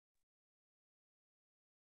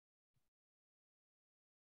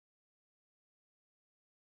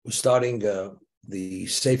We're starting the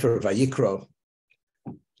Sefer Vayikra,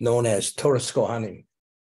 known as Torah Kohanim,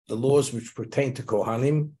 the laws which pertain to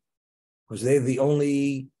Kohanim, because they're the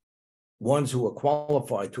only ones who are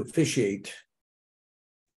qualified to officiate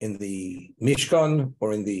in the Mishkan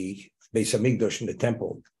or in the Beis Hamikdash in the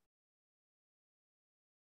temple.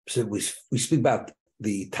 So we speak about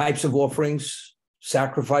the types of offerings,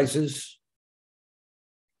 sacrifices,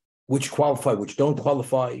 which qualify, which don't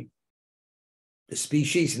qualify, the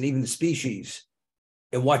species, and even the species,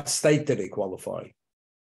 in what state do they qualify?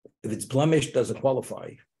 If it's blemished, does it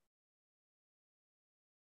qualify?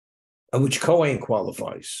 And which Kohen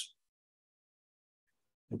qualifies?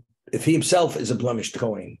 If he himself is a blemished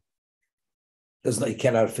Kohen, he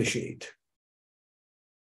cannot officiate.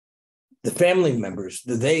 The family members,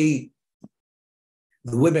 the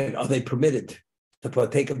women, are they permitted to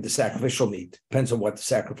partake of the sacrificial meat? Depends on what the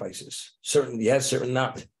sacrifice is. Certain yes, certain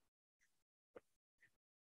not.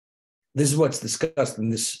 This is what's discussed in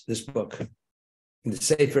this book, in the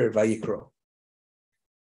Sefer Vayikra.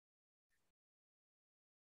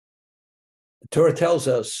 The Torah tells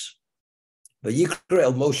us, Vayikra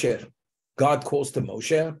el Moshe, God calls to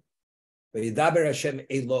Moshe, Vayidaber Hashem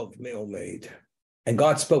elov me'omed, and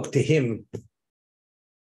God spoke to him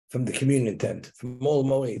from the communion tent, from Ol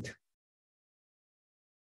Moed.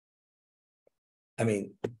 I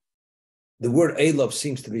mean, the word elov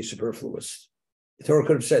seems to be superfluous. The Torah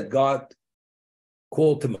could have said God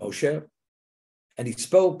called to Moshe, and he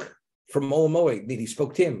spoke from Ol Moed, meaning he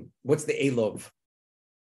spoke to him. What's the elov?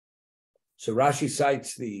 So Rashi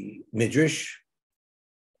cites the Midrash,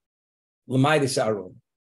 L'maidus Aaron.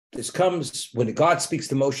 This comes, when God speaks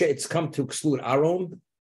to Moshe, it's come to exclude Aaron,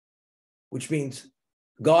 which means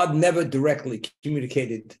God never directly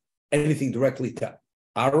communicated anything directly to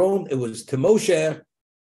Aaron. It was to Moshe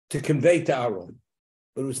to convey to Aaron,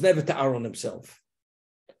 but it was never to Aaron himself.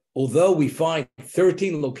 Although we find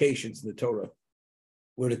 13 locations in the Torah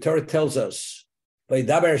where the Torah tells us,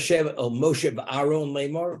 Vayidaber Hashem el Moshe v'Aaron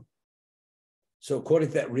lemar. So according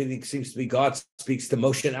to that reading, seems to be God speaks to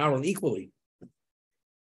Moshe and Aaron equally.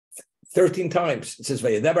 13 times. It says,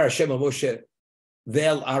 Vayidaber Hashem el Moshe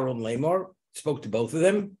ve'el Aaron lemar. Spoke to both of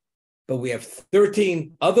them. But we have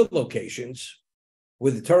 13 other locations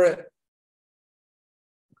where the Torah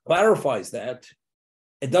clarifies that.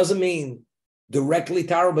 It doesn't mean directly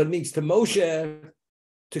to Aaron, but it means to Moshe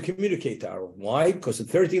to communicate to Aaron. Why? Because in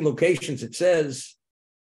 13 locations it says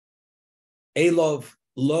Elov,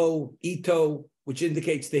 Lo, Ito, which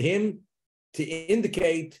indicates to him, to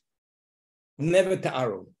indicate never to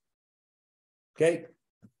Aaron. Okay?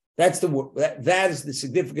 That's the word. That is the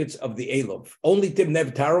significance of the Elov. Only to him,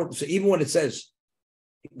 never to Aaron. So even when it says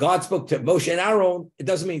God spoke to Moshe and Aaron, it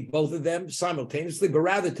doesn't mean both of them simultaneously, but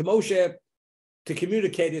rather to Moshe to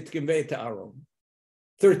communicate it, to convey it to Aaron.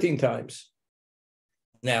 13 times.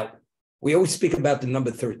 Now, we always speak about the number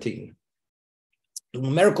 13. The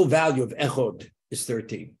numerical value of Echod is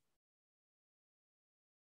 13.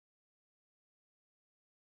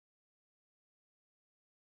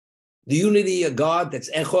 The unity of God,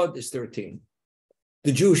 that's Echod, is 13.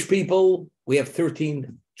 The Jewish people, we have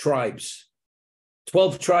 13 tribes.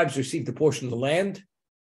 12 tribes received a portion of the land.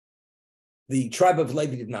 The tribe of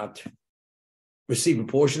Levi did not receive a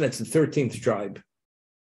portion. That's the 13th tribe.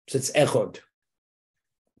 So it's Echod.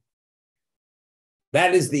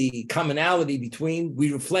 That is the commonality between,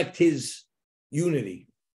 we reflect his unity.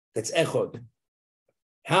 That's Echod.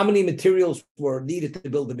 How many materials were needed to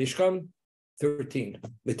build the Mishkan? 13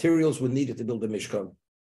 materials were needed to build the Mishkan.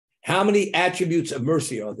 How many attributes of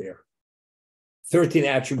mercy are there? 13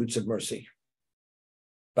 attributes of mercy.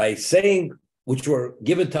 By saying, which were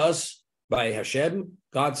given to us by Hashem,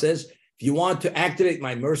 God says, if you want to activate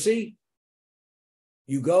my mercy,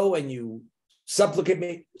 you go and you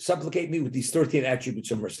supplicate me with these 13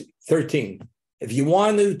 attributes of mercy. 13. If you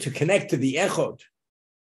want to connect to the Echod,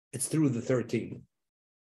 it's through the 13.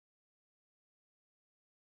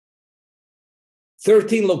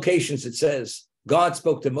 13 locations, it says, God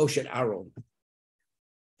spoke to Moshe and Aaron.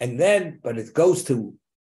 And then, but it goes to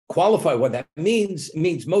qualify what that means. It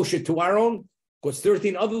means Moshe to Aaron, because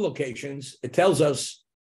 13 other locations, it tells us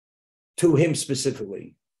to him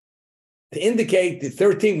specifically. To indicate the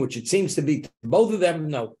 13, which it seems to be to both of them,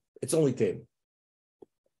 no, it's only to him.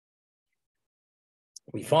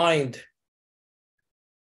 We find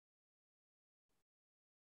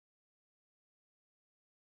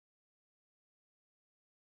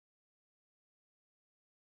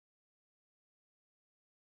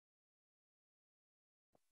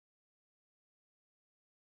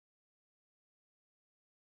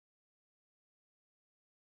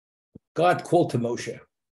God called to Moshe.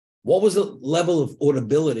 What was the level of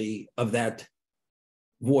audibility of that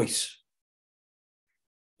voice?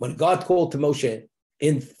 When God called to Moshe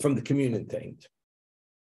in from the communion tent,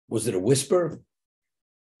 was it a whisper?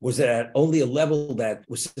 Was it at only a level that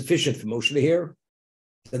was sufficient for Moshe to hear?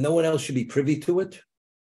 That no one else should be privy to it?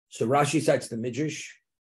 So Rashi cites the Midrash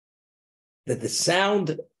that the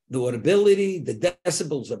sound, the audibility, the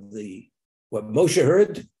decibels of what Moshe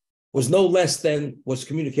heard was no less than was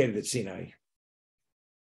communicated at Sinai.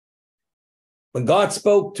 When God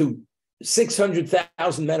spoke to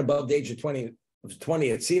 600,000 men above the age of 20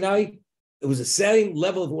 at Sinai, it was the same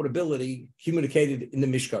level of audibility communicated in the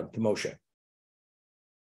Mishkan to Moshe.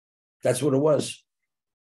 That's what it was.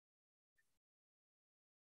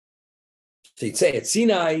 So you'd say at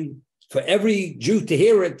Sinai, for every Jew to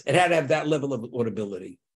hear it, it had to have that level of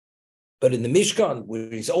audibility. But in the Mishkan, where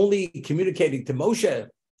he's only communicating to Moshe,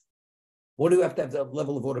 what do you have to have that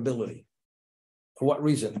level of audibility? For what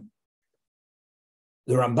reason?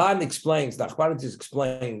 The Ramban explains, the Achmanides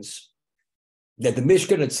explains, that the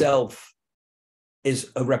Mishkan itself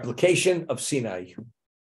is a replication of Sinai.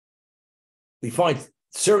 We find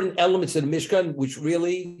certain elements of the Mishkan which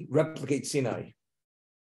really replicate Sinai.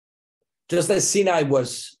 Just as Sinai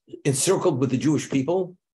was encircled with the Jewish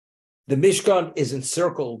people, the Mishkan is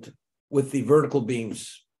encircled with the vertical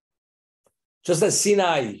beams. Just as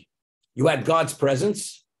Sinai, you had God's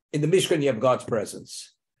presence, in the Mishkan you have God's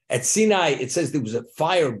presence. At Sinai, it says there was a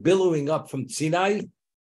fire billowing up from Sinai.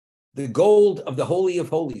 The gold of the Holy of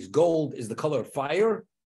Holies, gold is the color of fire.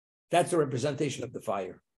 That's a representation of the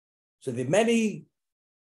fire. So there are many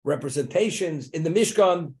representations in the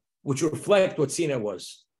Mishkan which reflect what Sinai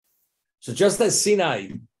was. So just as Sinai,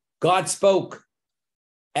 God spoke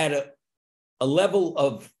at a level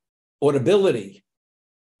of audibility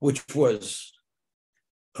which was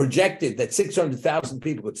projected that 600,000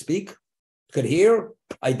 people could hear,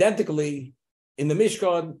 identically in the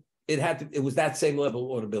Mishkan, it was that same level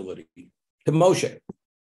of audibility to Moshe.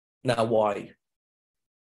 Now, why?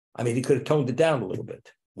 I mean, he could have toned it down a little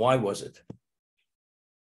bit. Why was it?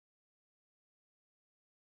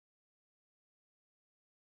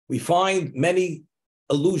 We find many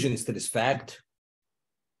allusions to this fact.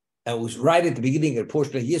 And it was right at the beginning of the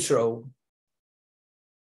portion of Yisro.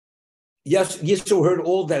 Yes, Yisro heard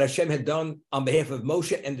all that Hashem had done on behalf of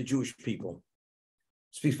Moshe and the Jewish people.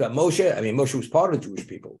 It speaks about Moshe. I mean, Moshe was part of the Jewish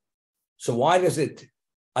people. So why does it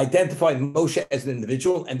identify Moshe as an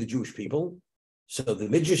individual and the Jewish people? So the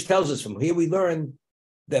Midrash tells us from here we learn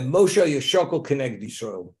that Moshe Yeshokol Keneged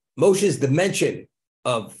Yisrael. Moshe's dimension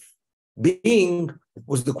of being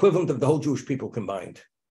was the equivalent of the whole Jewish people combined.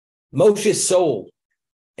 Moshe's soul,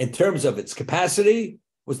 in terms of its capacity,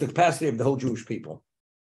 was the capacity of the whole Jewish people.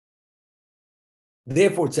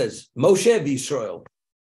 Therefore, it says, Moshe v'Yisrael.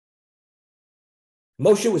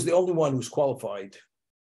 Moshe was the only one who was qualified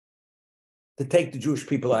to take the Jewish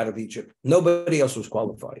people out of Egypt. Nobody else was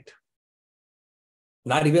qualified.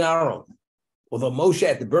 Not even Aaron. Although Moshe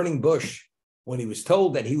at the burning bush, when he was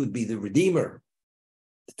told that he would be the Redeemer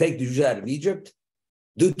to take the Jews out of Egypt,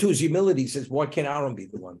 due to his humility, he says, why can't Aaron be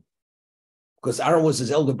the one? Because Aaron was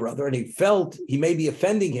his elder brother, and he felt he may be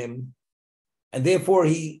offending him, and therefore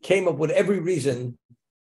he came up with every reason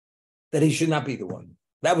that he should not be the one.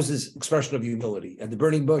 That was his expression of humility. At the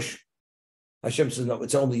burning bush, Hashem says, no,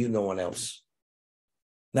 it's only you, no one else.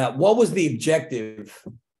 Now, what was the objective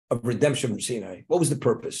of redemption from Sinai? What was the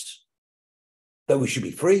purpose? That we should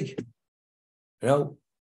be free? You know,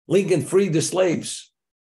 Lincoln freed the slaves.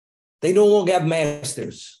 They no longer have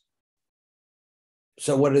masters.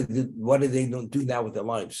 So what do they do now with their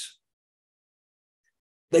lives?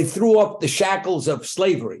 They threw up the shackles of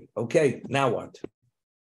slavery. Okay, now what?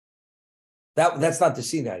 That's not the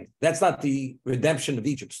Sinai. That's not the redemption of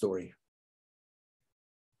Egypt story.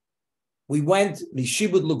 We went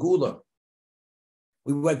Mishibud Lagula.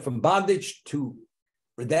 We went from bondage to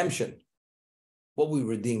redemption. What we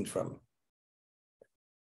were redeemed from.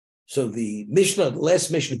 So the Mishnah, the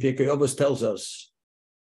last Mishnah, Pirkei Avos tells us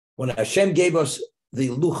when Hashem gave us the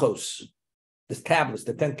luchos, the tablets,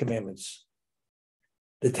 the 10 commandments.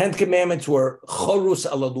 The 10 commandments were chorus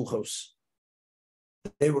ala luchos.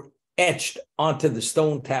 They were etched onto the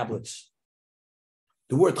stone tablets.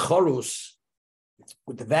 The word chorus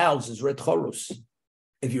with the vowels is read chorus.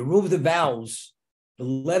 If you remove the vowels, the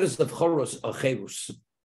letters of chorus are cherus.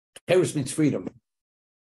 Cherus means freedom.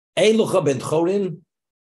 Ein lucha ben chorin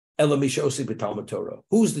ela misha osi b'talmud Torah.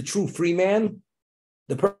 Who's the true free man?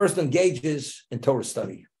 The person engages in Torah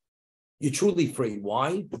study. You're truly free.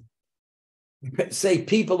 Why? Say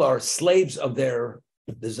people are slaves of their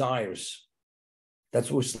desires.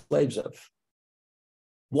 That's what we're slaves of.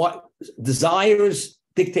 What desires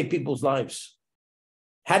dictate people's lives?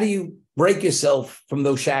 How do you break yourself from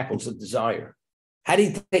those shackles of desire? How do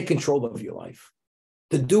you take control of your life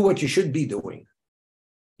to do what you should be doing?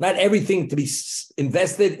 Not everything to be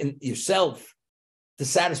invested in yourself to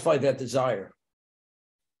satisfy that desire.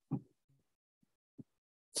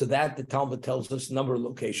 So that the Talmud tells us a number of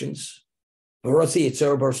locations.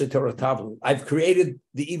 I've created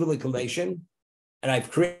the evil inclination, and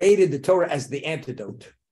I've created the Torah as the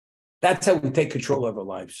antidote. That's how we take control of our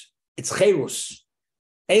lives. It's cherus.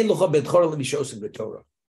 So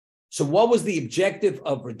what was the objective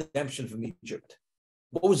of redemption from Egypt?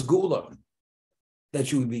 What was Gula?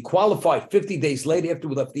 That you would be qualified 50 days later after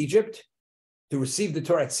we left Egypt to receive the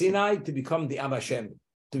Torah at Sinai, to become the Am Hashem,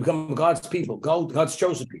 to become God's people, God's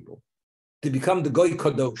chosen people, to become the Goy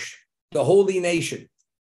Kadosh, the holy nation.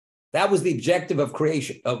 That was the objective of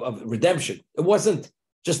creation, of redemption. It wasn't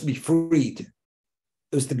just to be freed.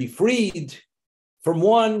 It was to be freed from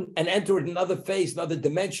one and enter another phase, another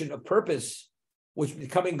dimension of purpose, which was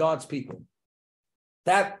becoming God's people.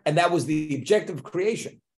 That was the objective of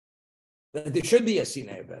creation. That there should be a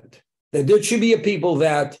Sinai event. That there should be a people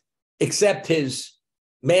that accept his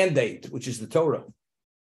mandate, which is the Torah,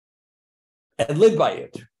 and live by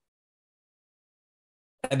it,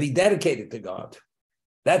 and be dedicated to God.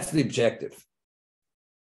 That's the objective.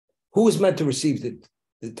 Who is meant to receive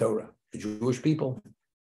the Torah? The Jewish people.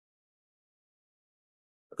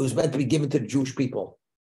 It was meant to be given to the Jewish people.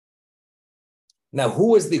 Now,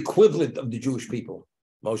 who is the equivalent of the Jewish people?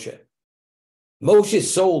 Moshe.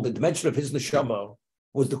 Moshe's soul, the dimension of his neshama,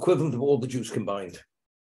 was the equivalent of all the Jews combined.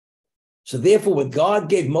 So therefore, when God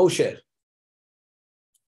gave Moshe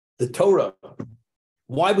the Torah,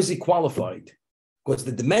 why was he qualified? Because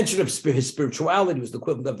the dimension of his spirituality was the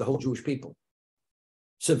equivalent of the whole Jewish people.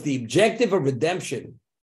 So if the objective of redemption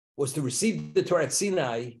was to receive the Torah at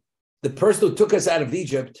Sinai, the person who took us out of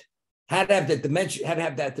Egypt had to have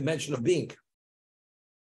that dimension of being.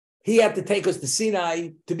 He had to take us to Sinai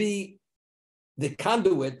to be the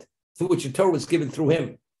conduit through which the Torah was given through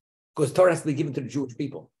him, because Torah has to be given to the Jewish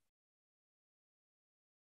people.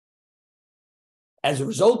 As a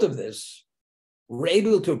result of this, we're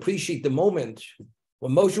able to appreciate the moment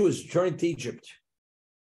when Moshe was returning to Egypt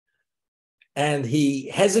and he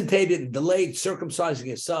hesitated and delayed circumcising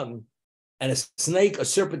his son, and a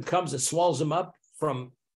serpent comes and swallows him up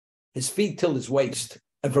from his feet till his waist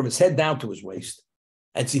and from his head down to his waist.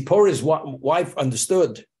 And Zipporah, his wife,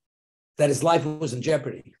 understood that his life was in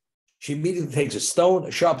jeopardy. She immediately takes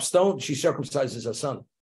a sharp stone, she circumcises her son.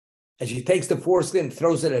 And she takes the foreskin and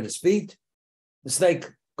throws it at his feet. The snake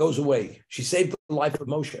goes away. She saved the life of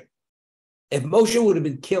Moshe. If Moshe would have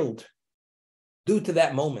been killed due to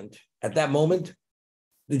that moment, at that moment,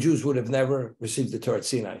 the Jews would have never received the Torah at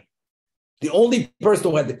Sinai. The only person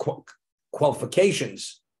who had the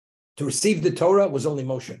qualifications to receive the Torah was only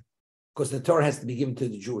Moshe, because the Torah has to be given to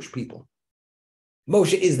the Jewish people.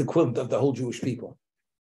 Moshe is the equivalent of the whole Jewish people.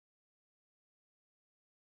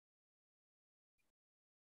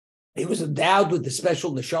 He was endowed with the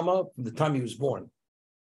special neshama from the time he was born,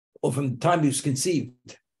 or from the time he was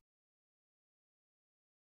conceived.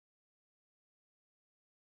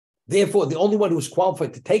 Therefore, the only one who was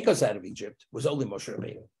qualified to take us out of Egypt was only Moshe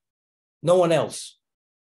Rabbeinu. No one else.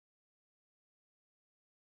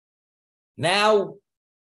 Now,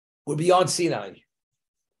 we're beyond Sinai.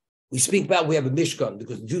 We speak about we have a Mishkan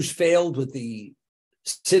because the Jews failed with the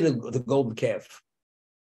sin of the golden calf.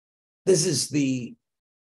 This is the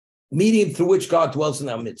medium through which God dwells in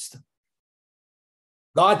our midst.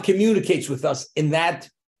 God communicates with us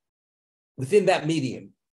within that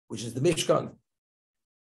medium, which is the Mishkan.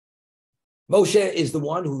 Moshe is the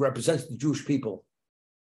one who represents the Jewish people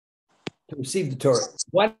to receive the Torah.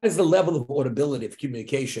 What is the level of audibility of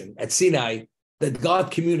communication at Sinai that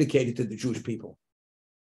God communicated to the Jewish people?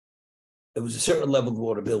 There was a certain level of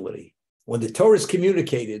audibility. When the Torah is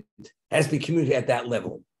communicated, it has to be communicated at that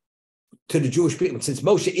level to the Jewish people. Since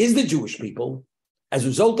Moshe is the Jewish people, as a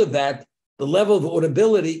result of that, the level of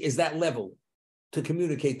audibility is that level to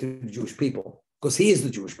communicate to the Jewish people, because he is the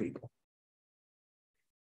Jewish people.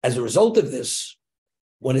 As a result of this,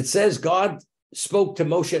 when it says God spoke to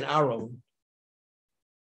Moshe and Aaron,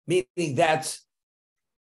 meaning that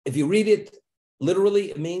if you read it literally,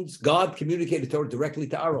 it means God communicated Torah directly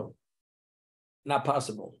to Aaron. Not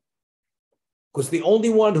possible. Because the only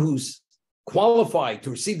one who's qualified to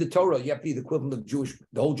receive the Torah, you have to be the equivalent of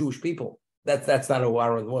the whole Jewish people. That's not who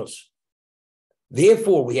Aaron was.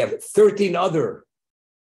 Therefore, we have 13 other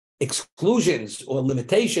exclusions or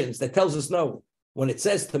limitations that tells us no. When it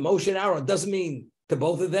says to Moshe and Aaron, it doesn't mean to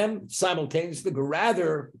both of them simultaneously, but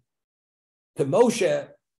rather to Moshe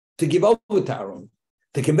to give over to Aaron.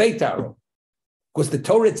 to convey to Aaron. Because the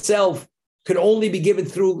Torah itself could only be given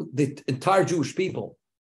through the entire Jewish people.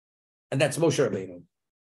 And that's Moshe Rabbeinu.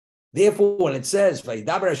 Therefore, when it says,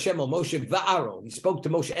 Vayidaber Hashem el Moshe va'Aaron, he spoke to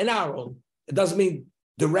Moshe and Aaron, it doesn't mean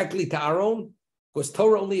directly to Aaron, because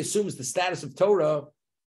Torah only assumes the status of Torah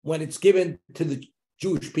when it's given to the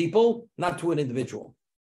Jewish people, not to an individual.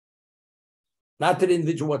 Not to the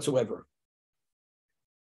individual whatsoever.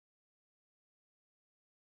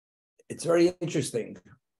 It's very interesting.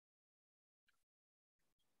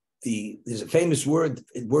 There's a famous word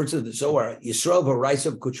in words of the Zohar, Yisrael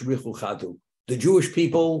v'Raisav kuchrichu chadu. The Jewish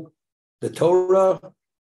people, the Torah,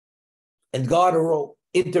 and God are all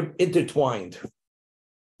intertwined.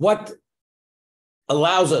 What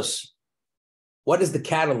allows us, what is the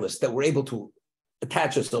catalyst that we're able to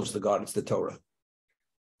attach ourselves to God? It's the Torah.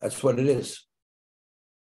 That's what it is.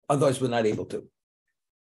 Otherwise, we're not able to.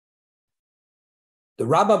 The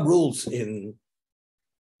Rambam rules in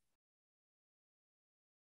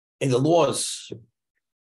the laws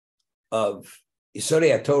of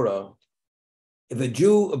Yisodei HaTorah, if a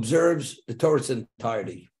Jew observes the Torah's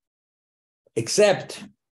entirety, except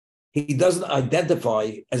he doesn't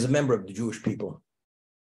identify as a member of the Jewish people.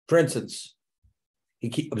 For instance,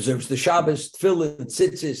 he observes the Shabbos, Tefillin,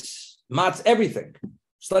 Tzitzis, Matz, everything,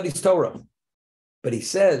 studies Torah. But he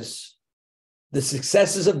says the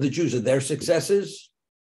successes of the Jews are their successes,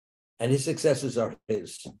 and his successes are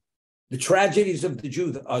his. The tragedies of the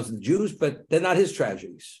Jews are the Jews, but they're not his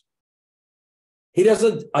tragedies. He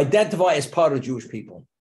doesn't identify as part of the Jewish people,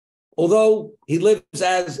 although he lives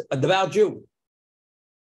as a devout Jew,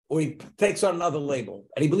 or he takes on another label,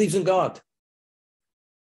 and he believes in God.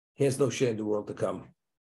 He has no share in the world to come.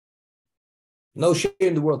 No share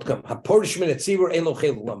in the world to come.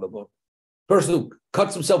 Person who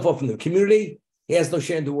cuts himself off from the community, he has no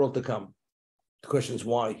share in the world to come. The question is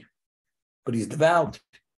why? But he's devout.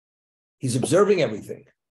 He's observing everything.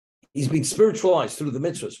 He's being spiritualized through the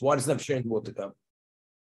mitzvahs. Why doesn't he have share in the world to come?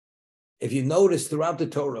 If you notice throughout the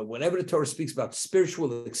Torah, whenever the Torah speaks about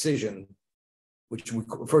spiritual excision, which we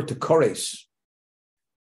refer to kores,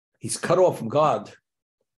 he's cut off from God.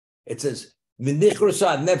 It says,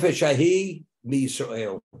 "V'nichrusa nefesh ahi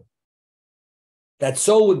miYisrael." That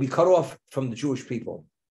soul would be cut off from the Jewish people.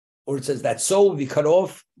 Or it says that soul would be cut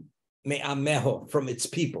off me'ameho, from its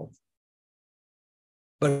people.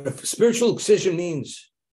 But if spiritual excision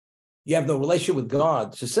means you have no relationship with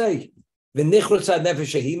God, to say, "V'nichrusa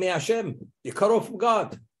nefesh ahi me'Hashem," you're cut off from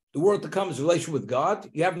God. The world to come is a relation with God.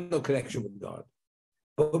 You have no connection with God.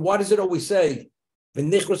 But why does it always say,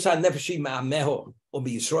 "V'nichrusa nefesh me'ameho," or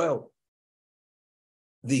Yisrael?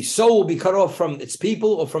 The soul will be cut off from its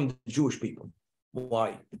people or from the Jewish people.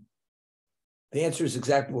 Why? The answer is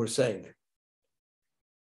exactly what we're saying.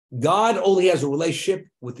 God only has a relationship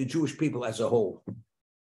with the Jewish people as a whole.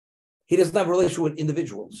 He doesn't have a relationship with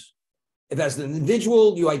individuals. If as an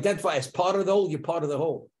individual you identify as part of the whole, you're part of the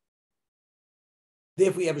whole.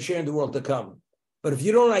 Therefore, you have a share in the world to come. But if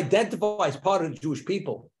you don't identify as part of the Jewish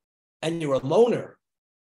people, and you're a loner,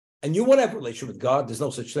 and you want to have a relationship with God, there's no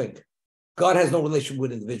such thing. God has no relationship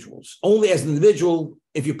with individuals. Only as an individual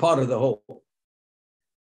if you're part of the whole.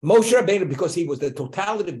 Moshe Rabbeinu, because he was the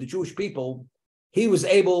totality of the Jewish people, he was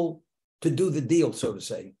able to do the deal, so to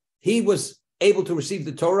say. He was able to receive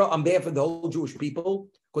the Torah on behalf of the whole Jewish people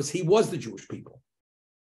because he was the Jewish people.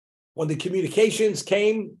 When the communications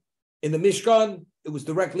came in the Mishkan, it was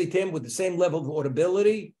directly to him with the same level of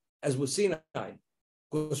audibility as with Sinai.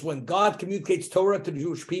 Because when God communicates Torah to the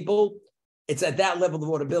Jewish people, it's at that level of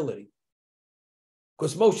audibility.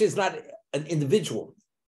 Because Moshe is not an individual.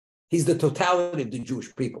 He's the totality of the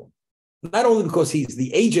Jewish people. Not only because he's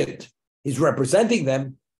the agent, he's representing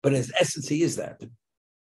them, but in his essence, he is that.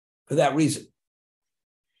 For that reason.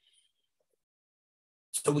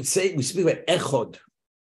 So we speak about Echod.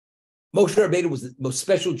 Moshe Rabbeinu was the most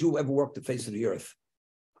special Jew who ever walked the face of the earth.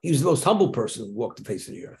 He was the most humble person who walked the face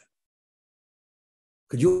of the earth.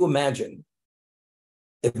 Could you imagine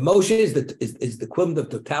if Moshe is the equivalent of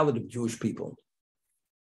totality of Jewish people,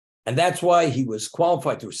 and that's why he was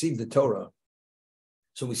qualified to receive the Torah.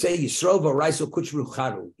 So we say Yisrael v'Raiso kuchru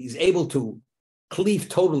charu. He's able to cleave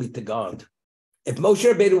totally to God. If Moshe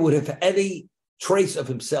Rabbeinu would have any trace of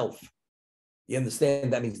himself, you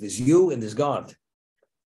understand that means there's you and there's God.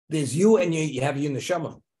 There's you and you have your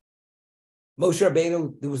neshama. Moshe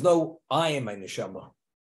Rabbeinu, there was no I am my neshama.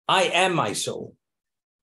 I am my soul.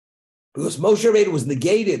 Because Moshe Rabbeinu was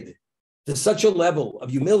negated to such a level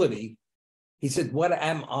of humility, he said, what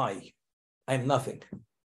am I? I am nothing.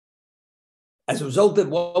 As a result of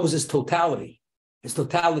what was his totality? His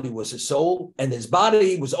totality was his soul, and his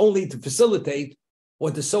body was only to facilitate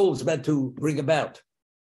what the soul is meant to bring about.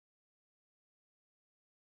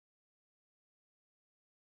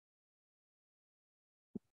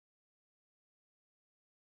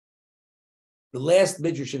 The last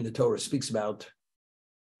midrash in the Torah speaks about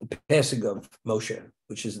the passing of Moshe,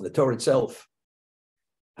 which is in the Torah itself,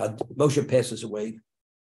 how Moshe passes away.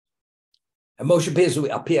 And Moshe passes away,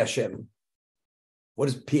 Pi Hashem. What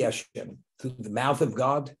is Pi Hashem? Through the mouth of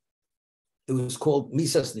God. It was called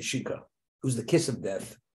Misas Neshika. It was the kiss of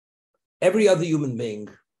death. Every other human being,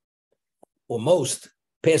 or most,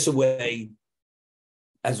 pass away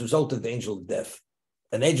as a result of the angel of death.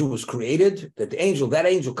 An angel was created, that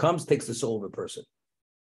angel comes, takes the soul of a person.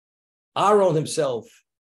 Aaron himself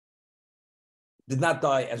did not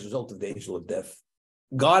die as a result of the angel of death.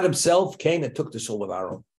 God himself came and took the soul of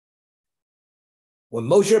Aaron. When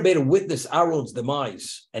Moshe Rabbeinu witnessed Aaron's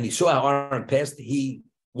demise and he saw how Aaron passed, he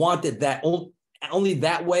wanted that only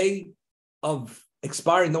that way of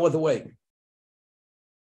expiring, no other way.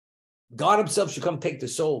 God himself should come take the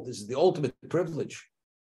soul. This is the ultimate privilege.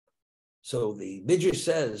 So the Midrash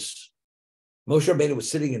says Moshe Rabbeinu was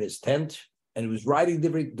sitting in his tent and he was writing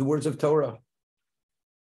the words of Torah.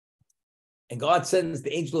 And God sends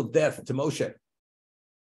the angel of death to Moshe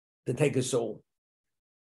to take his soul.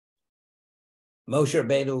 Moshe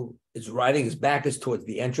Rabbeinu is writing, his back is towards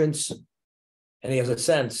the entrance, and he has a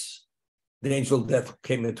sense the angel of death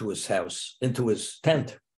came into his house, into his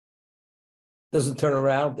tent. Doesn't turn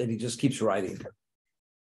around, and he just keeps writing.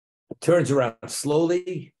 Turns around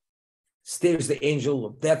slowly, stares the angel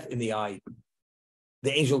of death in the eye.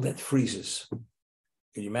 The angel of death freezes.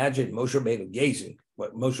 Can you imagine Moshe Rabbeinu gazing?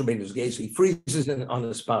 What Moshe Rabbeinu is gazing, he freezes on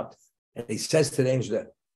the spot, and he says to the angel of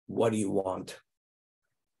death, "What do you want?"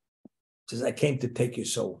 He says, "I came to take your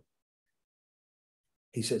soul."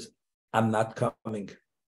 He says, "I'm not coming.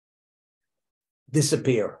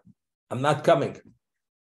 Disappear. I'm not coming."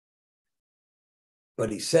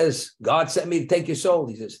 But he says, "God sent me to take your soul."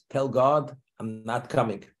 He says, "Tell God I'm not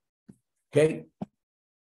coming." Okay?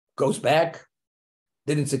 Goes back,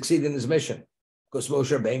 didn't succeed in his mission. Because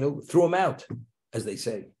Moshe Rabbeinu threw him out, as they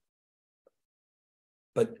say.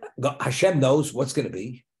 But Hashem knows what's going to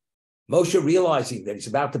be. Moshe, realizing that he's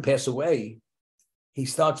about to pass away, he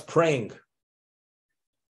starts praying.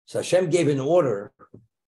 So Hashem gave an order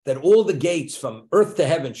that all the gates from earth to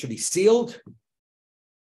heaven should be sealed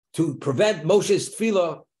to prevent Moshe's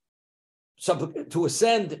tefillah to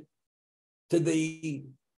ascend to the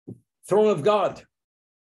throne of God.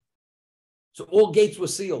 So all gates were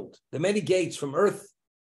sealed. The many gates from earth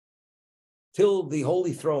till the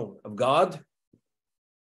holy throne of God.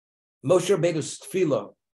 Moshe Rabbeinu's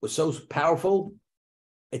tefillah was so powerful,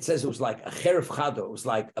 it says it was like a cheref chado, it was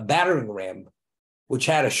like a battering ram, which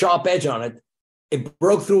had a sharp edge on it. It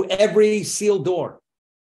broke through every sealed door.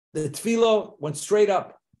 The tefillah went straight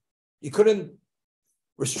up. You couldn't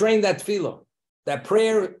restrain that tefillah. That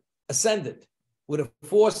prayer ascended with a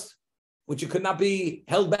force which it could not be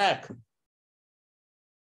held back.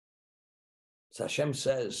 So Hashem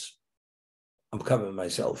says, "I'm coming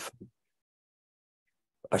myself."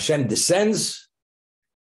 Hashem descends,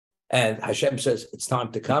 and Hashem says, "It's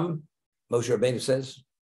time to come." Moshe Rabbeinu says,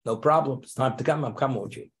 "No problem. It's time to come. I'm coming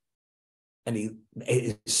with you." And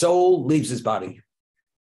his soul leaves his body.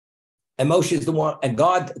 And Moshe is the one, and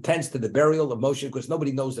God attends to the burial of Moshe because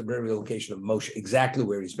nobody knows the burial location of Moshe, exactly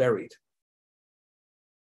where he's buried.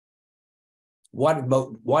 Why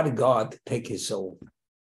did God take his soul?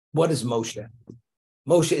 What is Moshe?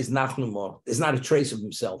 Moshe is Nachnumah. There's not a trace of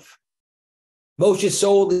himself. Moshe's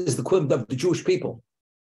soul is the equivalent of the Jewish people.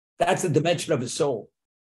 That's the dimension of his soul.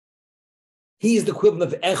 He is the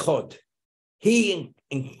equivalent of Echod. He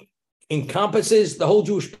encompasses the whole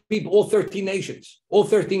Jewish people, all 13 nations, all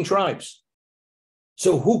 13 tribes.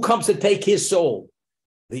 So who comes to take his soul?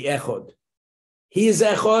 The Echod. He is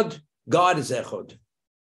Echod. God is Echod.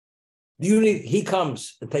 The unity, he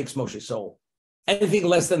comes and takes Moshe's soul. Anything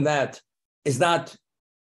less than that is not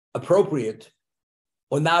appropriate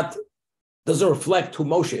or not, doesn't reflect who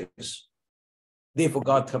Moshe is. Therefore,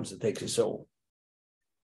 God comes to take his soul.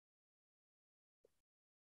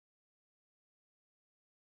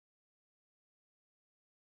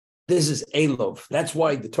 This is Elov. That's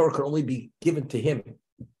why the Torah can only be given to him.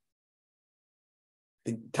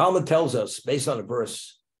 The Talmud tells us, based on a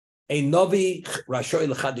verse, a Navi Rashoy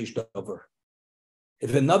L'chadish Dover.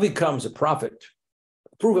 If a Navi comes, a prophet,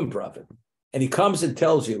 a proven prophet, and he comes and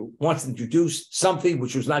tells you, wants to introduce something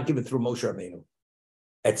which was not given through Moshe Rabbeinu.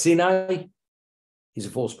 At Sinai, he's a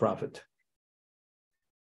false prophet.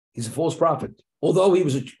 He's a false prophet. Although he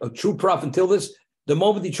was a true prophet until this, the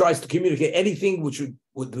moment he tries to communicate anything which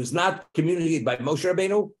was not communicated by Moshe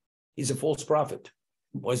Rabbeinu, he's a false prophet.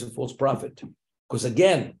 Why is he a false prophet? Because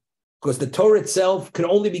the Torah itself can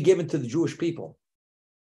only be given to the Jewish people.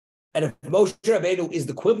 And if Moshe Rabbeinu is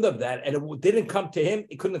the equivalent of that, and it didn't come to him,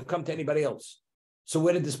 it couldn't have come to anybody else. So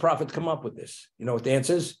where did this prophet come up with this? You know what the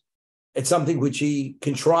answer is? It's something which he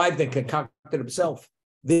contrived and concocted himself.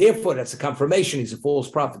 Therefore, that's a confirmation he's a false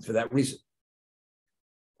prophet for that reason.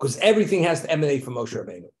 Because everything has to emanate from Moshe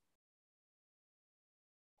Rabbeinu.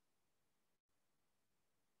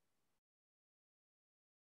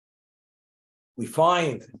 We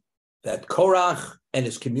find that Korach and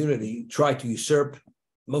his community tried to usurp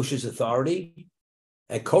Moshe's authority.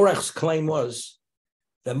 And Korach's claim was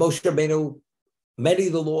that Moshe Rabbeinu, many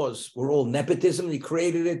of the laws were all nepotism. He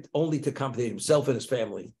created it only to accommodate himself and his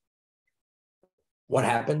family. What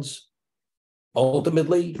happens?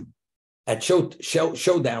 Ultimately, at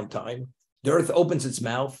showdown time, the earth opens its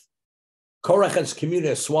mouth. Korach and his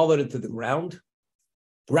community are swallowed into the ground.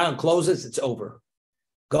 The ground closes, it's over.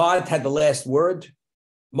 God had the last word.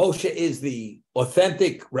 Moshe is the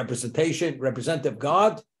authentic representative of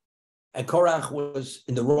God, and Korach was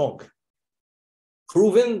in the wrong.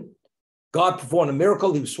 Proven, God performed a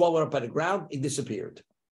miracle. He was swallowed up by the ground. He disappeared.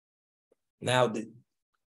 Now, the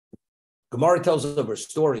Gemara tells us of a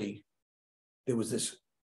story. There was this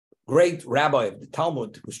great rabbi of the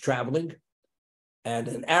Talmud who was traveling, and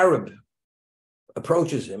an Arab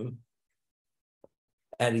approaches him,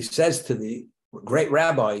 and he says to the great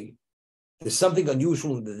rabbi, "There's something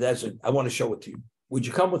unusual in the desert. I want to show it to you. Would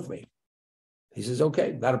you come with me?" He says,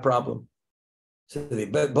 "Okay, not a problem." So they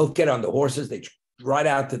both get on the horses. They ride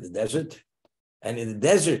out to the desert, and in the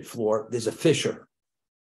desert floor, there's a fissure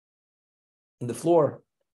in the floor,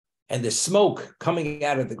 and there's smoke coming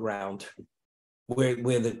out of the ground where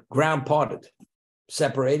the ground parted,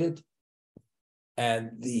 separated,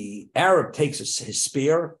 and the Arab takes his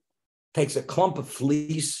spear, takes a clump of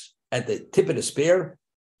fleece at the tip of the spear,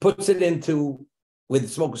 puts it into where the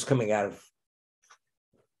smoke is coming out of,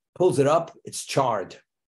 pulls it up, it's charred.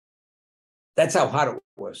 That's how hot it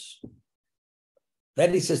was.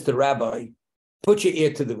 Then he says to the rabbi, "Put your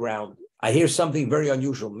ear to the ground. I hear something very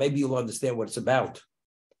unusual. Maybe you'll understand what it's about."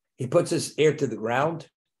 He puts his ear to the ground,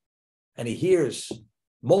 and he hears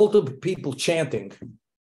multiple people chanting,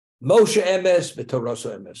 "Moshe emes v'Torah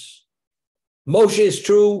emes." Moshe is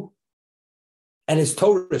true, and his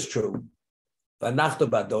Torah is true. V'anachnu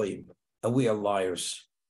badoim, and we are liars.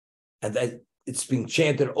 And that it's being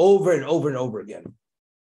chanted over and over and over again.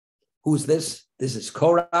 Who's this? This is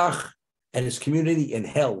Korach and his community in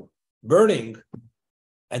hell, burning,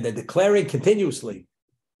 and they're declaring continuously,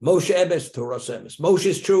 Moshe emes, Torah emes. Moshe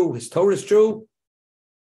is true, his Torah is true,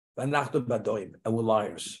 v'anachnu badoim, and we're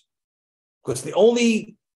liars. Because the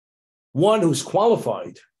only one who's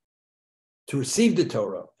qualified to receive the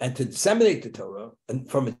Torah and to disseminate the Torah, and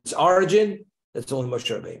from its origin, that's only Moshe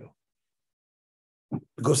Rabbeinu.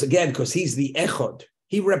 Because he's the Echad.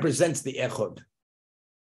 He represents the Echad.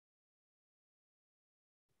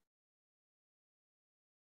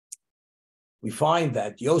 We find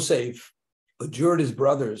that Yosef adjured his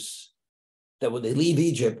brothers that when they leave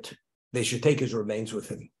Egypt, they should take his remains with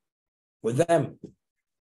them.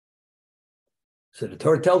 So the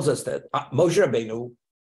Torah tells us that Moshe Rabbeinu,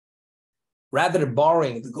 rather than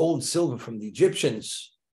borrowing the gold and silver from the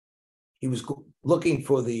Egyptians, he was looking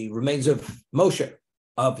for the remains of Moshe,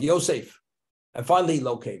 of Yosef, and finally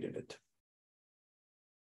located it.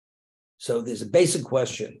 So there's a basic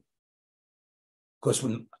question. Because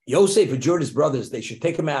when Yosef adjured his brothers, they should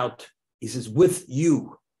take him out, he says, with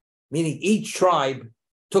you, meaning each tribe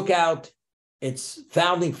took out its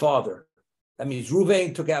founding father. That means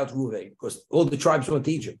Reuven took out Reuven, because all the tribes went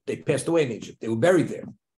to Egypt. They passed away in Egypt. They were buried there.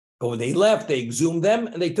 But when they left, they exhumed them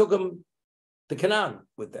and they took them to Canaan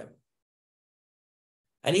with them.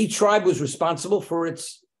 And each tribe was responsible for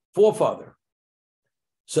its forefather.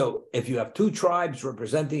 So if you have two tribes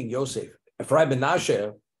representing Yosef, Ephraim and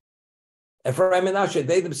Manasseh,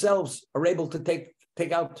 they themselves are able to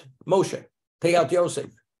take out Moshe, take out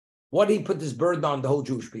Yosef. Why did he put this burden on the whole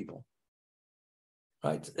Jewish people?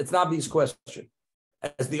 Right? It's an obvious question.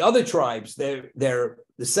 As the other tribes, their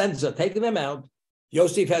descendants are taking them out.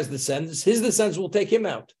 Yosef has descendants. His descendants will take him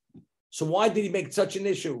out. So why did he make such an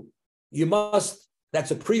issue? That's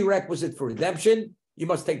a prerequisite for redemption. You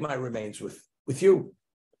must take my remains with you.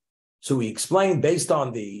 So he explained based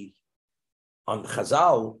on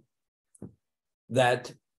Chazal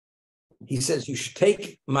that he says you should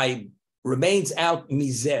take my remains out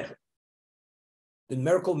mizer. The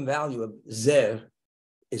numerical value of zer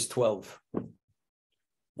is 12.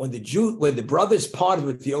 When the brothers parted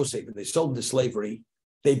with Yosef and they sold him to slavery,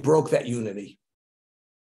 they broke that unity.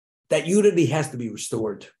 That unity has to be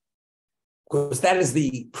restored. Because that is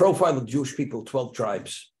the profile of Jewish people, 12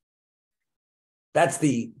 tribes. That's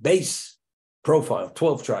the base profile,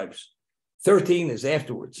 12 tribes. 13 is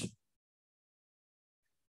afterwards.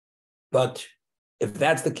 But if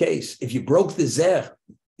that's the case, if you broke the Zeh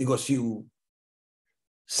because you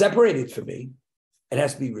separated from me, it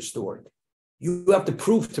has to be restored. You have to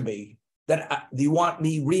prove to me that you want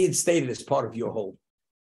me reinstated as part of your whole.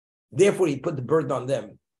 Therefore, he put the burden on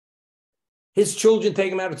them. His children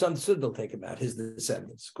take him out, it's understood they'll take him out, his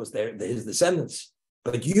descendants, because they're his descendants.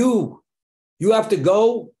 But you have to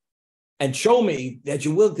go and show me that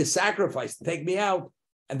you're willing to sacrifice to take me out,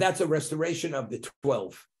 and that's a restoration of the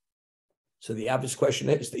 12. So the obvious question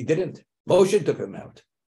is, he didn't. Moshe took him out.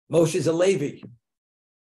 Moshe is a Levi.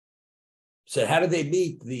 So how do they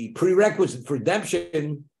meet the prerequisite for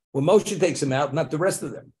redemption when Moshe takes him out, not the rest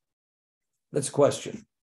of them? That's a question.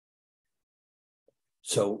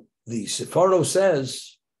 So the Sephardo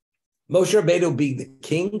says, Moshe Rabbeinu being the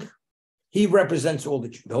king, he represents all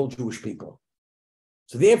the whole Jewish people.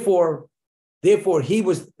 So therefore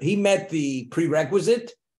he met the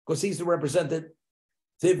prerequisite because he's the representative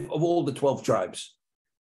of all the 12 tribes.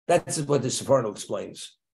 That's what the Sephardo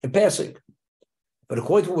explains in passing. But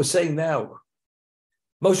according to what we're saying now,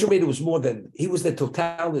 Moshe Rabbeinu was more than, he was the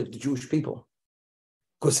totality of the Jewish people.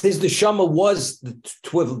 Because his neshama was the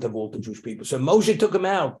equivalent of all the Jewish people. So Moshe took him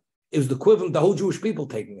out. It was the equivalent of the whole Jewish people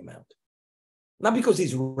taking him out. Not because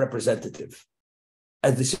he's a representative,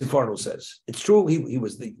 as the Sephardo says. It's true, he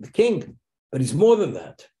was the king, but he's more than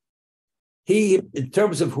that. He, in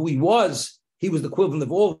terms of who he was the equivalent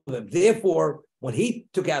of all of them. Therefore, when he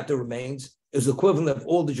took out the remains, it was the equivalent of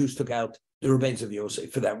all the Jews took out the remains of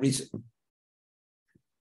Yosef for that reason.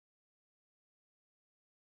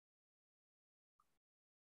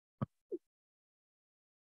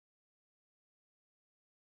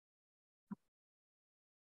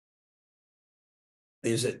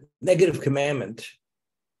 There's a negative commandment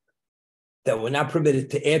that we're not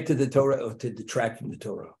permitted to add to the Torah or to detract from the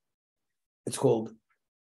Torah. It's called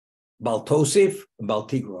Bal Tosif and Bal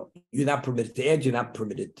Tigra. You're not permitted to add, you're not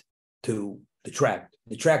permitted to detract.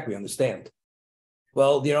 Detract, we understand.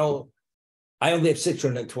 Well, I only have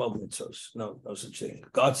 612 mitzvos. No such thing.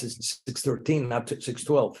 God says 613, not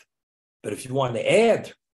 612. But if you want to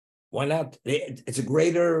add, why not? It's a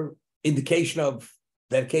greater indication of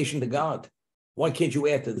dedication to God. Why can't you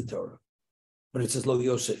add to the Torah? But it says Lo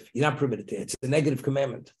Yosef. You're not permitted to add. It's a negative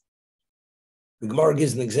commandment. The Gemara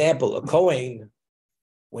gives an example. A Kohen,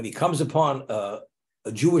 when he comes upon a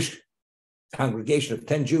Jewish congregation of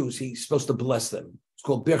 10 Jews, he's supposed to bless them. It's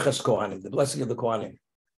called Birchas Kohanim, the blessing of the Kohanim.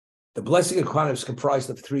 The blessing of Kohanim is comprised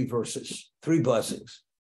of 3 verses, 3 blessings.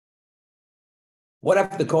 What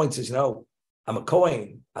if the Kohen says, no, I'm a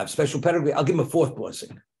Kohen, I have special pedigree, I'll give him a 4th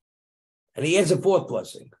blessing. And he adds a 4th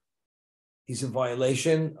blessing. He's in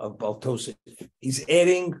violation of Bal Tosif.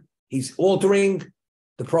 He's altering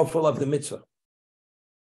the profile of the mitzvah.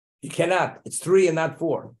 You cannot. It's 3 and not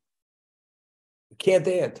 4. You can't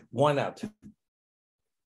add. Why not?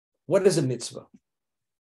 What is a mitzvah?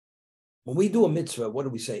 When we do a mitzvah, what do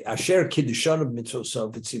we say? Asher kiddushanu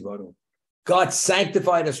mitzvosav v'tzivanu. God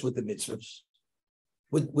sanctified us with the mitzvahs.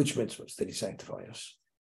 With which mitzvahs did he sanctify us?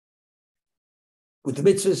 With the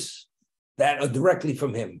mitzvahs that are directly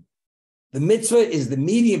from him. The mitzvah is the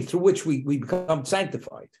medium through which we become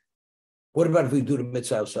sanctified. What about if we do the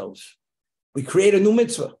mitzvah ourselves? We create a new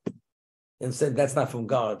mitzvah. Instead, that's not from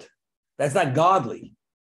God. That's not godly.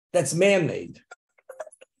 That's man-made.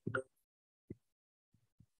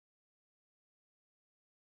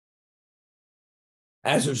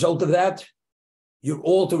 As a result of that, you're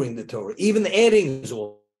altering the Torah. Even the adding is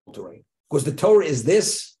altering. Because the Torah is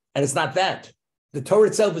this, and it's not that. The Torah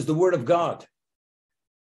itself is the word of God.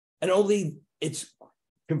 And only it's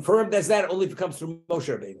confirmed as that only if it comes through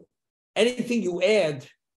Moshe Rabbeinu. Anything you add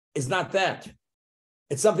is not that.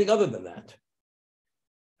 It's something other than that.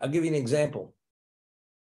 I'll give you an example.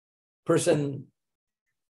 Person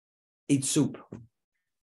eats soup,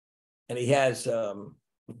 and he has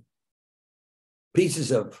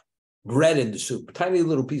pieces of bread in the soup, tiny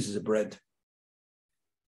little pieces of bread,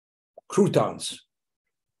 croutons.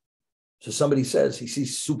 So somebody says he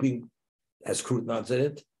sees soup has croutons in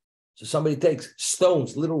it. So somebody takes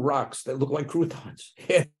stones, little rocks that look like croutons,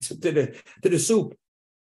 to the soup.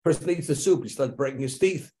 Person eats the soup, he starts breaking his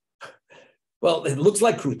teeth. Well, it looks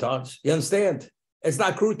like croutons. You understand? It's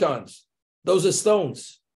not croutons. Those are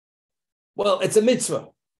stones. Well, it's a mitzvah.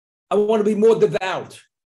 I want to be more devout.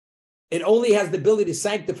 It only has the ability to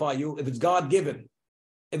sanctify you if it's God-given.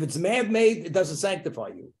 If it's man-made, it doesn't sanctify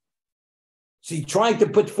you. So you're trying to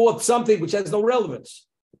put forth something which has no relevance.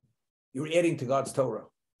 You're adding to God's Torah.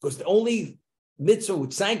 Because the only mitzvah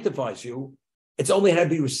which sanctifies you, it's only had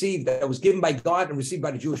to be received, that was given by God and received by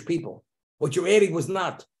the Jewish people. What you're adding was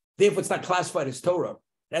not. Therefore, it's not classified as Torah.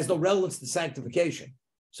 It has no relevance to sanctification.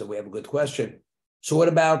 So we have a good question. So what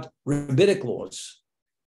about rabbinic laws?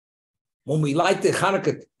 When we light the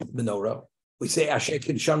Hanukkah menorah, we say Asher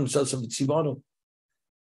Kiddushanu Sosam Tzivanu.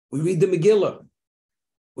 We read the Megillah,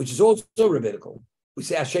 which is also rabbinical. We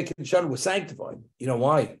say Asher Kiddushanu was sanctified. You know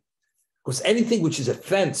why? Because anything which is a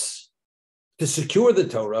fence to secure the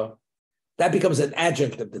Torah, that becomes an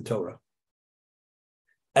adjunct of the Torah.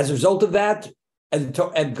 As a result of that, and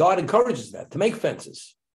God encourages that, to make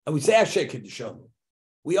fences. And we say Asher Kiddushanu.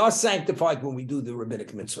 We are sanctified when we do the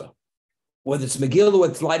rabbinic mitzvah, whether it's Megillah or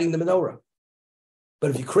it's lighting the menorah.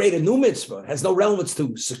 But if you create a new mitzvah, it has no relevance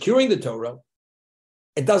to securing the Torah,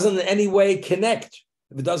 it doesn't in any way connect.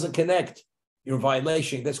 If it doesn't connect, you're in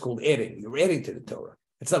violation. That's called adding. You're adding to the Torah.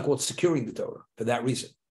 It's not called securing the Torah for that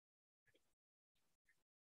reason.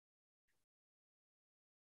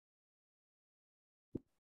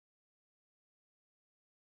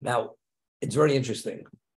 Now, it's very interesting.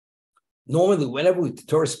 Normally, whenever the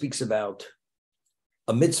Torah speaks about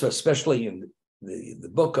a mitzvah, especially in the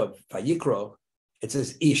book of Vayikra, it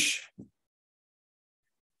says ish. It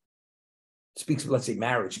speaks of, let's say,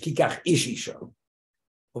 marriage. Kikach ish isha,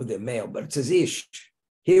 or the male, but it says ish.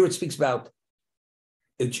 Here it speaks about,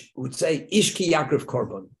 it would say ish ki yakriv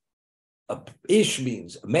korban. Ish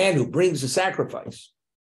means a man who brings a sacrifice.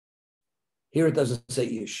 Here it doesn't say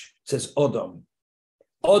ish. It says odom.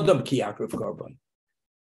 Odom ki yakriv korban.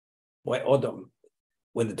 Why odom?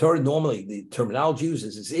 When the Torah normally, the terminology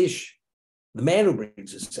uses is ish, the man who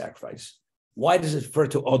brings a sacrifice. Why does it refer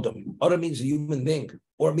to Odom? Odom means a human being,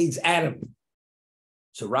 or it means Adam.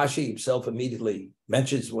 So Rashi himself immediately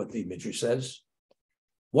mentions what the Midrash says.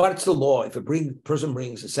 What's the law if a person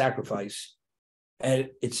brings a sacrifice and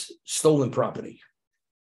it's stolen property?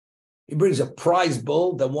 He brings a prize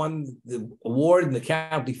bull that won the award in the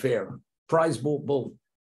county fair. Prize bull.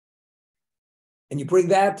 And you bring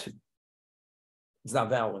that, it's not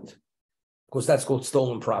valid. Because that's called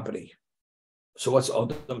stolen property. So what's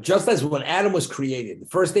Odom? Just as when Adam was created, the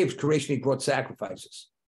first day of creation, he brought sacrifices.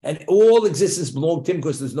 And all existence belonged to him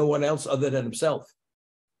because there's no one else other than himself.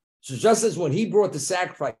 So just as when he brought the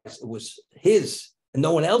sacrifice, it was his and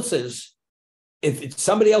no one else's, if it's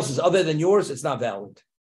somebody else's other than yours, it's not valid.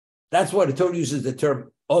 That's why the Torah uses the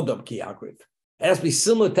term Odom ki yakriv. It has to be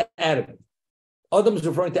similar to Adam. Odom is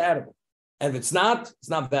referring to Adam. And if it's not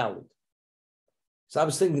valid. So I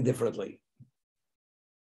was thinking differently.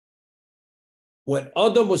 When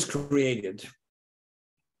Adam was created,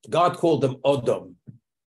 God called him Adam.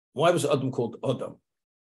 Why was Adam called Adam?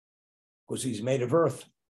 Because he's made of earth.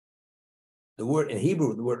 The word in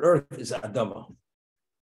Hebrew, the word earth is Adama.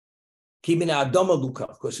 Kimina Adama Luka,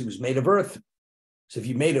 because he was made of earth. So if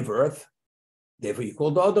you're made of earth, therefore you're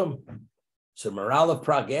called Adam. So Maral of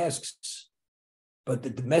Prague asks, but the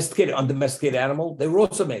domesticated, undomesticated animal, they were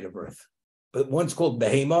also made of earth. But one's called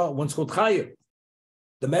Behema, one's called Chayim.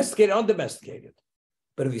 Domesticated, undomesticated.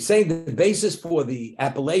 But if you're saying the basis for the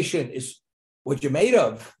appellation is what you're made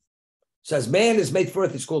of, says man is made for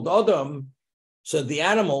earth, it's called Adam, so the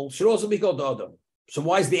animal should also be called Adam. So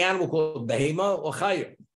why is the animal called Behema or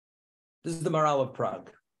Chayim? This is the Maral of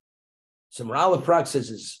Prague. So Maral of Prague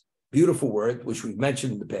says this beautiful word, which we've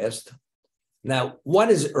mentioned in the past. Now,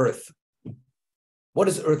 what is earth? What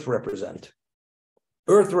does earth represent?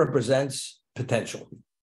 Earth represents potential.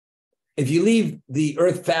 If you leave the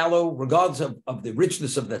earth fallow, regardless of the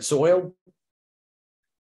richness of that soil,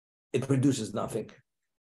 it produces nothing.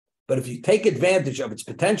 But if you take advantage of its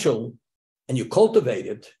potential and you cultivate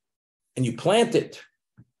it and you plant it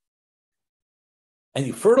and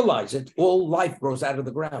you fertilize it, all life grows out of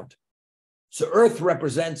the ground. So earth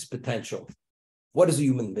represents potential. What is a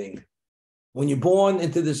human being? When you're born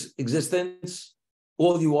into this existence,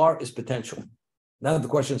 all you are is potential. Now the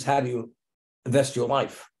question is, how do you invest your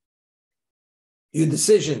life? Your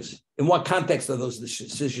decisions, in what context are those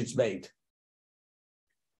decisions made?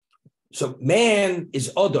 So man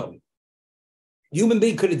is Odom. Human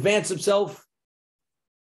being could advance himself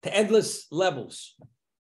to endless levels.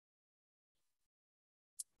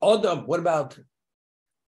 Odom, what about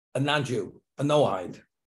a non-Jew, a Noahide?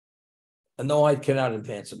 A Noahide cannot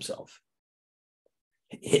advance himself.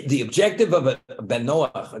 The objective of a Ben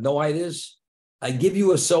Noach, a Noahide is, I give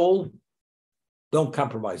you a soul, don't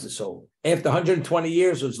compromise the soul. After 120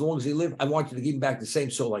 years, or as long as he lived, I want you to give him back the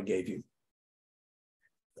same soul I gave you.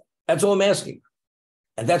 That's all I'm asking.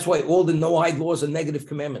 And that's why all the Noahide laws are negative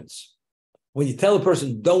commandments. When you tell a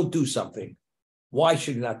person, don't do something, why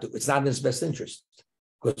should you not do it? It's not in his best interest.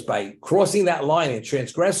 Because by crossing that line and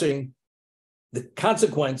transgressing, the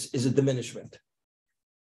consequence is a diminishment.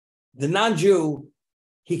 The non-Jew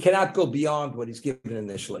he cannot go beyond what he's given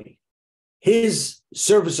initially. His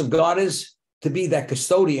service of God is to be that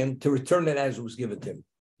custodian, to return it as it was given to him.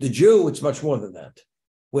 The Jew, it's much more than that.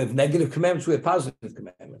 We have negative commandments, we have positive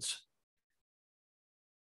commandments.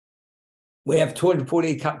 We have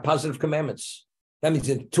 248 positive commandments. That means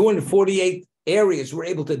in 248 areas, we're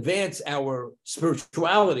able to advance our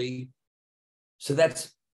spirituality. So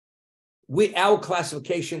that's, our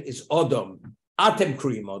classification is Odom. Atem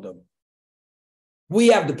Kriyim Odom. We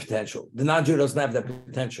have the potential. The non-Jew doesn't have that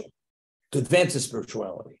potential to advance his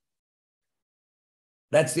spirituality.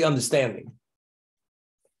 That's the understanding.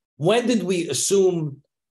 When did we assume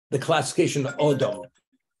the classification of Odom?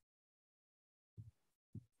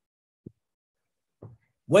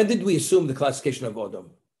 When did we assume the classification of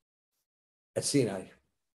Odom? At Sinai.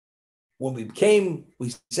 When we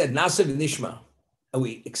said Nasiv Nishma, and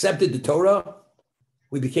we accepted the Torah,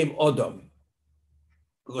 we became Odom.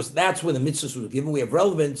 Because that's when the mitzvahs were given. We have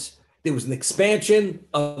relevance. There was an expansion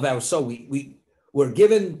of our soul. We were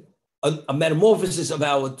given a metamorphosis of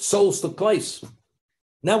our souls took place.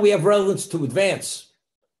 Now we have relevance to advance.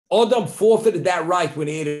 Odom forfeited that right when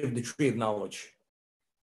he ate of the tree of knowledge.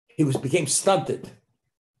 He became stunted.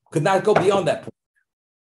 Could not go beyond that point.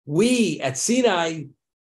 We, at Sinai,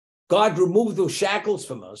 God removed those shackles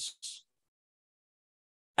from us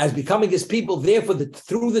as becoming his people. Therefore,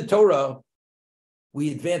 through the Torah,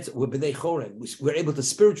 we advance. We're b'nei chorin. We're able to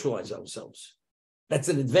spiritualize ourselves. That's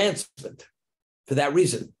an advancement for that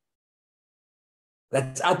reason.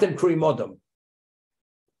 That's atem kriyim odom.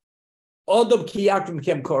 Odom ki yakrim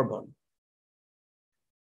kem korban.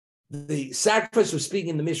 The sacrifice was speaking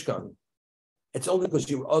in the Mishkan. It's only because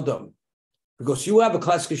you're Odom. Because you have a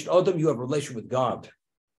classification Odom, you have a relation with God.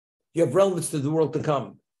 You have relevance to the world to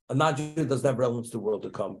come. A non-Jew doesn't have relevance to the world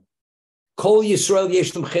to come. Kol Yisrael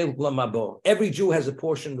yeshem chel l'mabo. Every Jew has a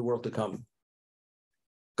portion in the world to come.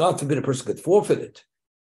 God forbid a person could forfeit it.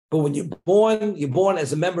 But when you're born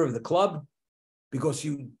as a member of the club because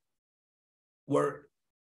you were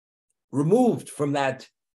removed from that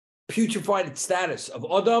putrefied status of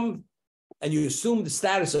Odom, and you assume the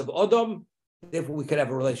status of Odom, therefore we could have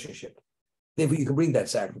a relationship. Therefore you can bring that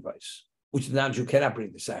sacrifice, which the non-Jew cannot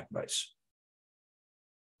bring the sacrifice.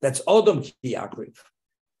 That's Odom ki yakriv.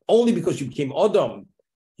 Only because you became Odom,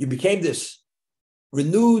 you became this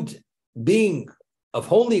renewed being of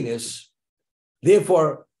holiness.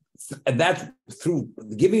 Therefore, and that's through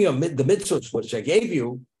giving you the mitzvahs, which I gave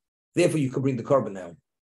you, therefore you can bring the korban now.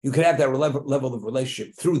 You can have that level of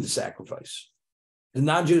relationship through the sacrifice. The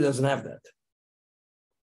non-Jew doesn't have that.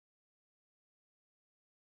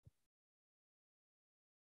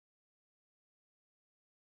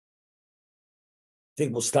 I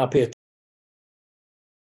think we'll stop here.